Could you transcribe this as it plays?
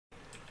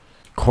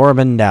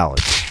Corbin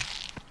Dallas.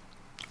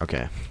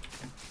 Okay.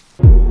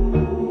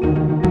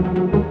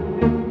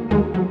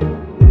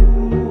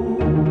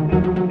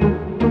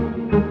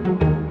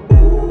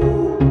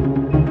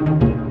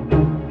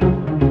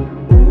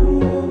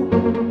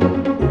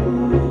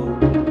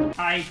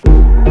 Hi.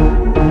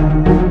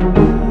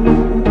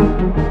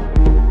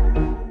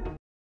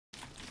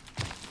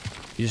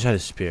 You just had a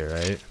spear,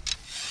 right?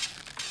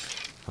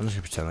 I'm just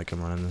gonna pretend like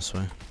I'm running this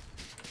way.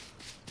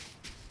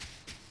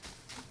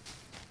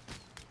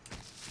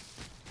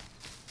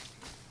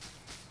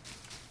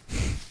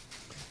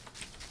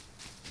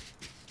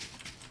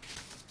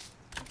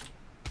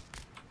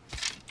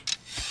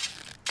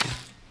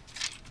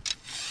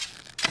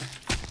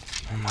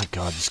 Oh my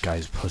god, this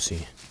guy's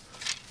pussy.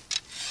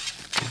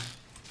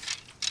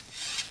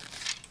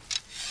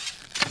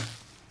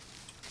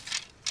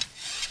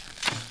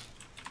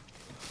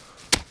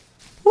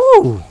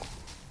 Woo! I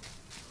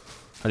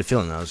had a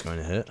feeling that I was going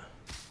to hit.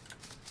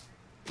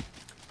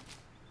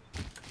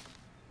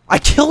 I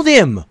killed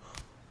him!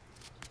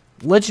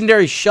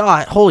 Legendary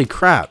shot. Holy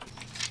crap.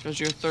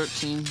 Because you're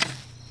 13.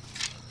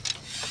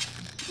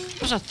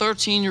 There's a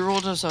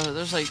 13-year-old.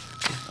 There's like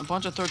a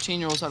bunch of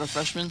 13-year-olds that are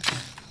freshmen.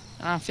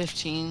 And I'm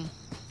 15.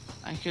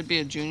 I could be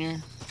a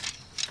junior.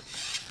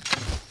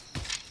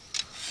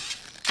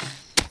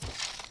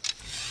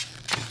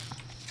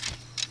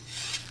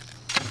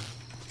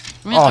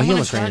 I mean, Oh, I'm he gonna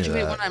almost ran into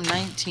graduate that. when I'm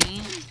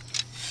 19.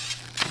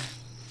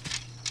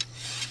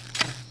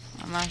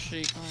 I'm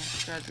actually going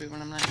to graduate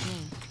when I'm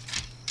 19.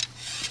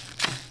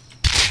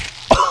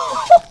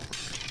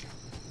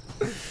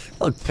 That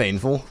looked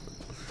painful.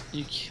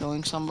 You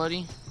killing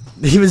somebody?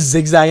 He was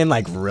zigzagging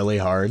like really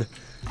hard.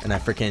 And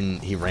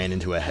he ran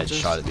into a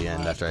headshot at the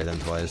end after I hit him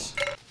twice.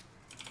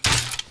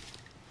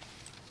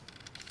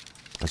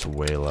 That's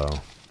way low.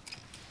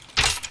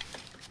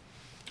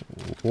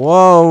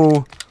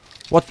 Whoa!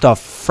 What the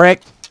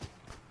frick?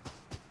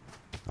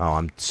 Oh,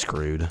 I'm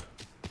screwed.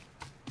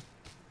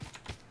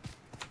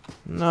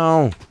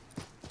 No.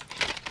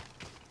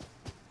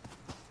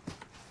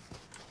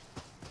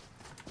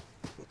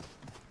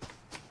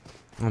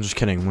 I'm just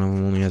kidding. One of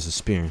them only has a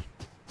spear.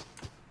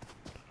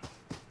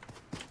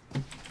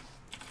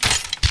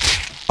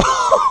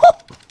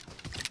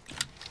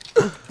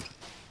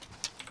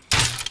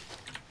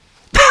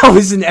 That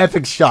was an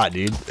epic shot,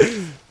 dude.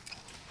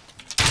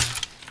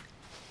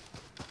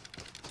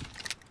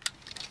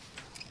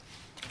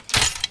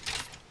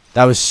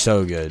 That was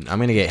so good. I'm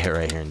gonna get hit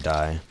right here and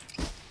die.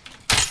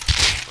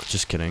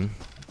 Just kidding.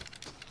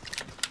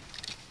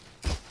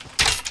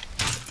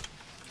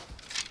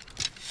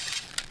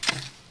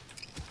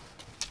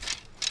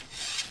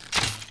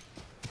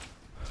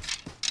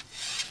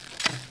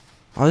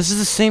 Oh, this is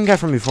the same guy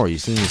from before.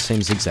 Using the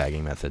same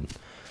zigzagging method.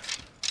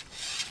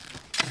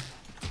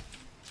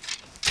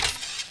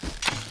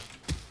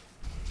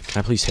 Can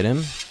I please hit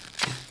him?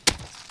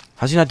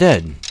 How's he not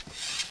dead?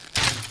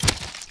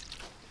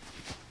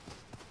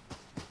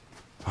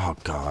 Oh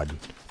god.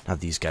 Now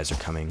these guys are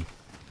coming.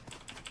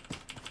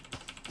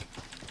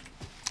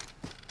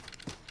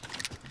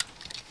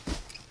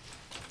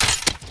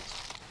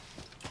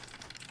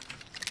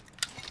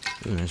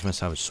 Ooh, there's my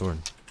salvage sword.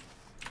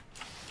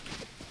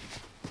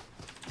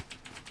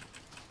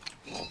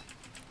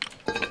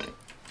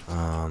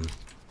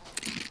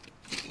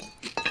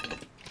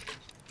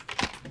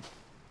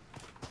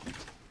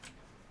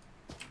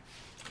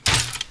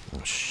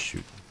 Oh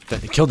shoot.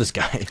 They killed this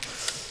guy.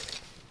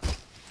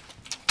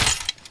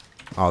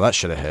 Oh, that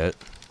should have hit.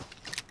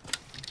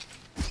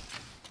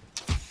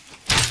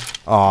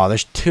 Oh,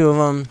 there's two of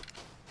them.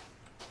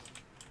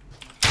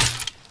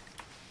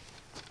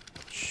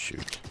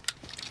 Shoot.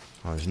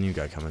 Oh, there's a new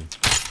guy coming.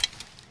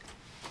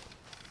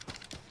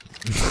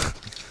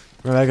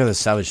 Remember, I got the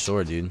salvage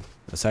sword, dude.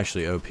 That's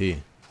actually OP.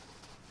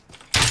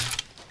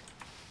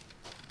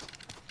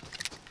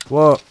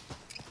 Whoa.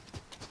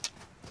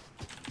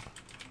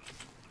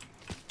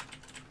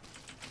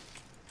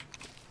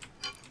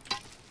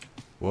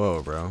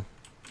 Whoa, bro.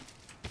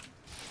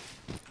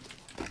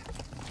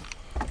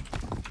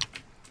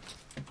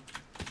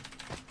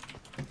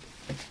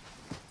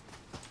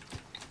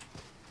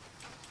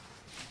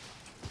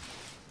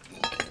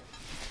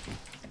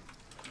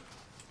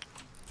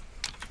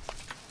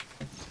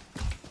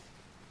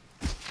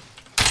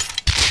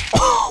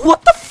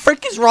 What the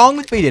frick is wrong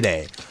with me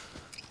today?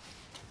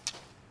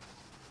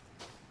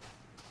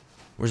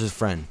 Where's his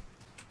friend?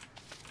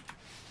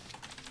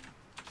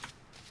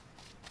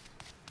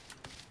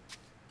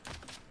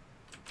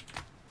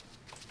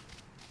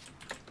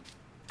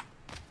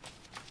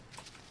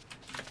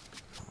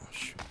 Oh,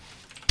 shoot.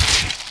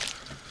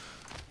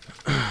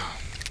 Oh,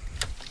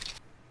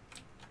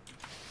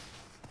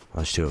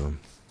 there's two of them.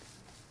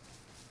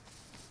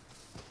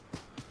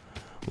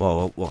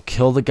 Well, we'll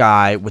kill the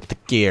guy with the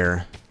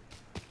gear.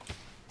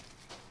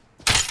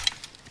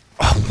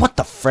 Oh, what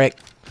the frick?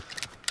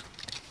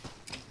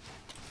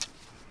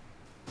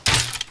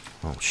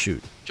 Oh,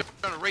 shoot. You're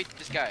trying to rape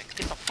this guy.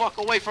 Get the fuck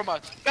away from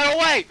us. Get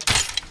away!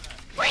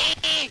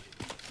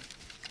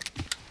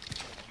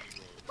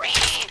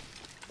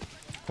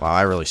 Wow,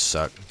 I really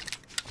suck.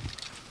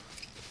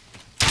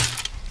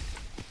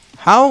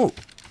 How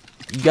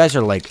you guys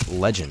are like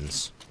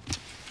legends?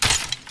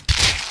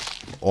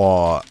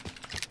 Or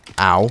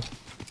ow.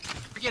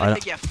 Forget it, they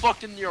get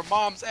fucked into your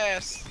mom's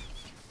ass.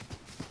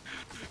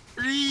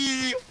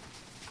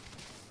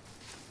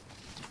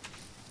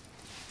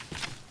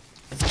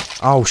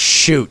 Oh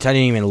shoot, I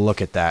didn't even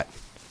look at that.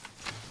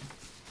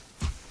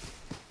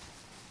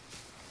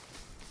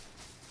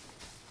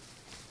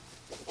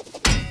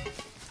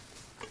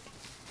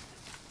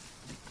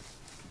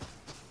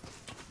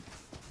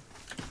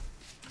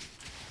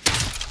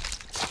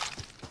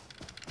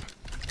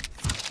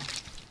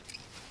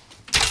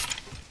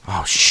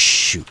 Oh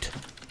shoot.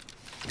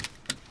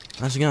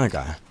 There's another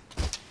guy.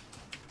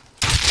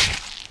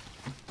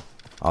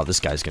 Oh, this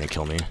guy's gonna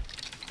kill me.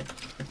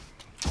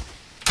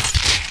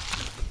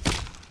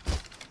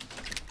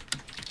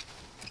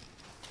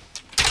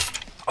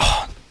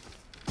 Oh.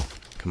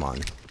 Come on.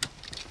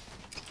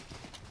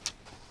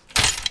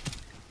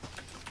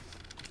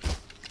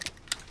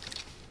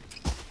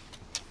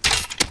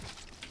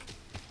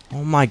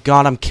 Oh my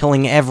god, I'm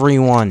killing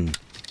everyone.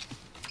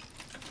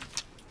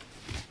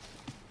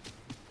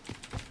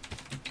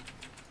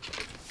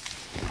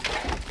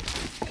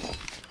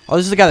 Oh,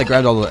 this is the guy that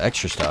grabbed all the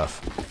extra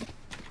stuff.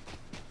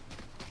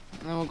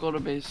 And then we'll go to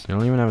base. You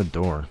don't even have a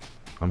door.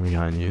 I'm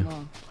behind you.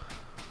 No.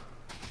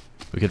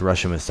 We could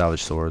rush him with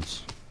salvage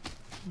swords.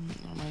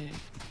 Oh, my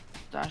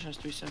dash has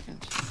 3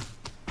 seconds.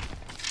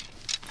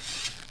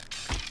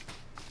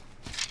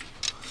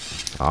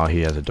 Oh,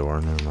 he has a door.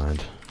 Never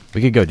mind.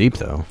 We could go deep,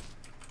 though.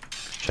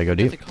 Should I go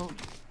Get deep? the code.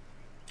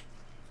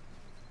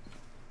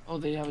 Oh,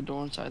 they have a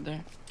door inside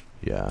there.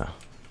 Yeah,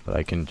 but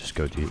I can just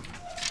go deep.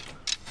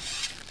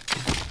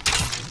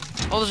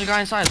 Oh, there's a guy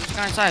inside. There's a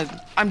guy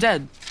inside. I'm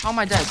dead. How am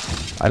I dead?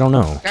 I don't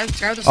know.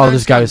 Oh,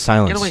 this guy was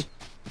silenced. Get away.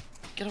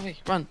 Get away.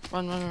 Run.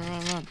 Run, run, run,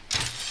 run, run.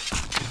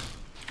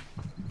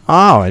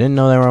 Oh, I didn't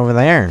know they were over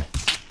there.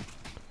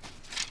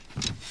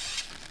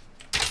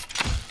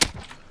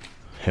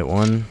 Hit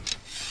one.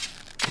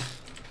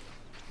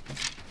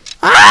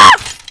 Ah!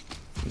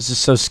 This is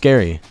so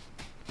scary.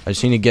 I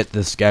just need to get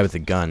this guy with the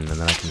gun, and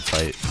then I can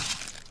fight.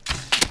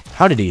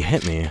 How did he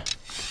hit me?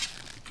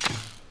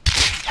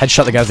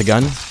 Headshot the guy with the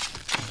gun?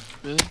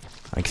 Really?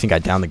 I think I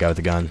downed the guy with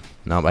the gun.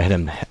 Nope, I hit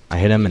him. I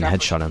hit him and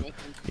headshot him.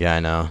 Yeah, I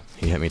know.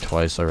 He hit me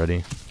twice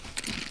already.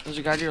 There's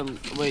a guy to your...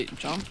 Wait,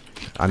 jump?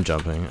 I'm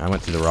jumping. I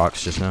went through the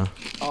rocks just now.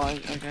 Oh,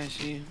 okay, I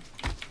see you.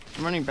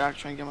 I'm running back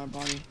trying to get my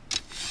body.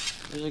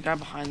 There's a guy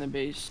behind the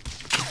base.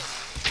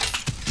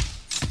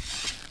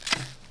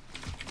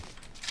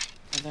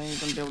 I think he's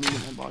gonna be able to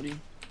get my body.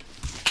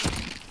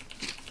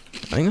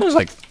 I think there's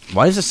like...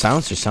 Why does the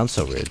silencer sound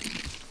so weird?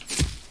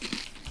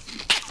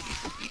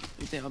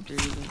 If they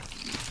updated it.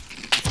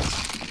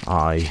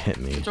 Aw, he hit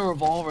me. It's a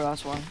revolver,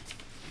 that's why.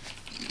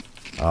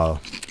 Oh.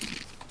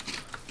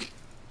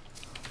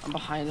 I'm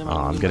behind him.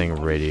 Oh, I'm getting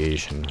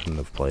radiation from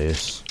the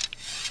place.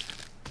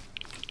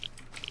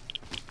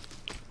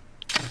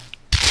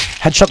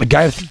 Headshot the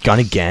guy with the gun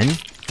again?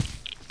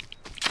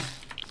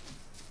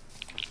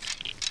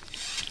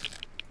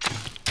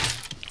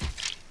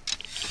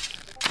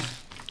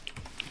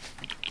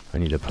 I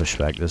need to push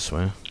back this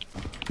way.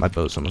 My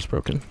boat's almost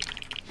broken.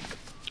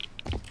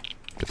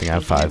 Good thing I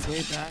have 5.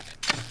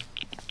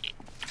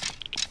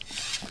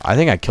 I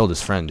think I killed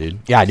his friend, dude.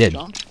 Yeah, I did.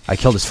 I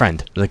killed his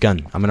friend with a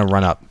gun. I'm gonna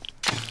run up.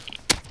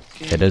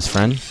 Hit his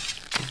friend.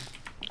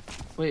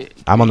 Wait.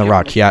 I'm on the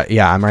rock. Yeah,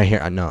 I'm right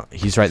here. No,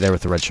 he's right there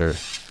with the red shirt.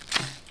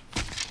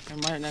 I'm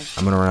right next.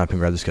 I'm gonna run up and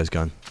grab this guy's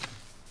gun.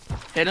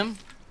 Hit him.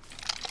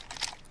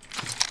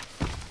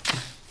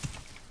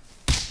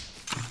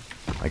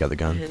 I got the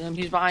gun. Hit him.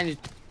 He's behind you.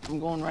 I'm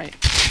going right.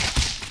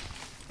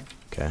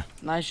 Okay.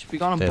 Nice. We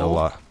got him They have a both.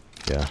 lot.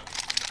 Yeah.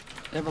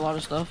 They have a lot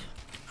of stuff.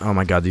 Oh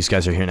my god, these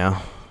guys are here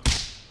now.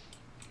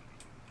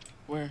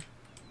 Where?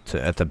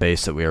 At the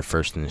base that we were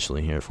first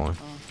initially here for. Oh.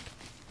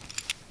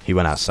 He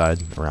went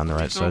outside, around the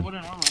right side. Oh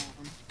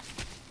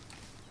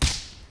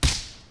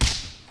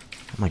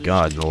my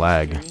god, the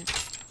lag.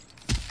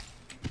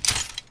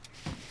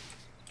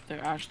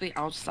 They're actually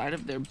outside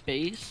of their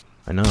base.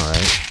 I know,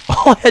 right?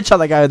 Oh, headshot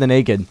that guy with the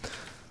naked. You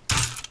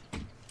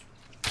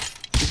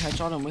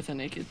headshot him with a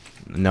naked.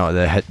 No,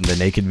 the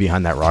naked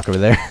behind that rock over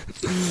there.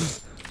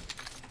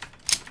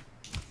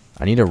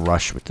 I need to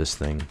rush with this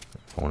thing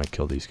if I want to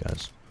kill these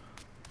guys.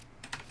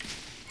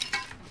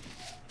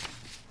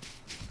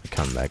 I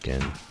come back in.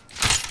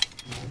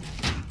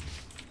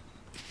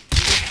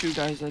 There's 2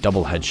 guys that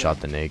Double headshot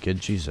the naked.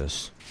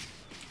 Jesus.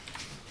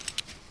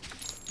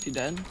 Is he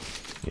dead?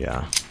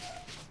 Yeah.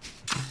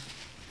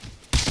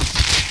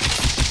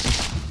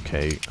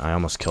 Okay, I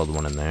almost killed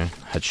one in there.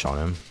 Headshot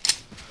him.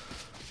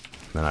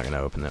 They're not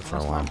gonna open it for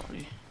a while.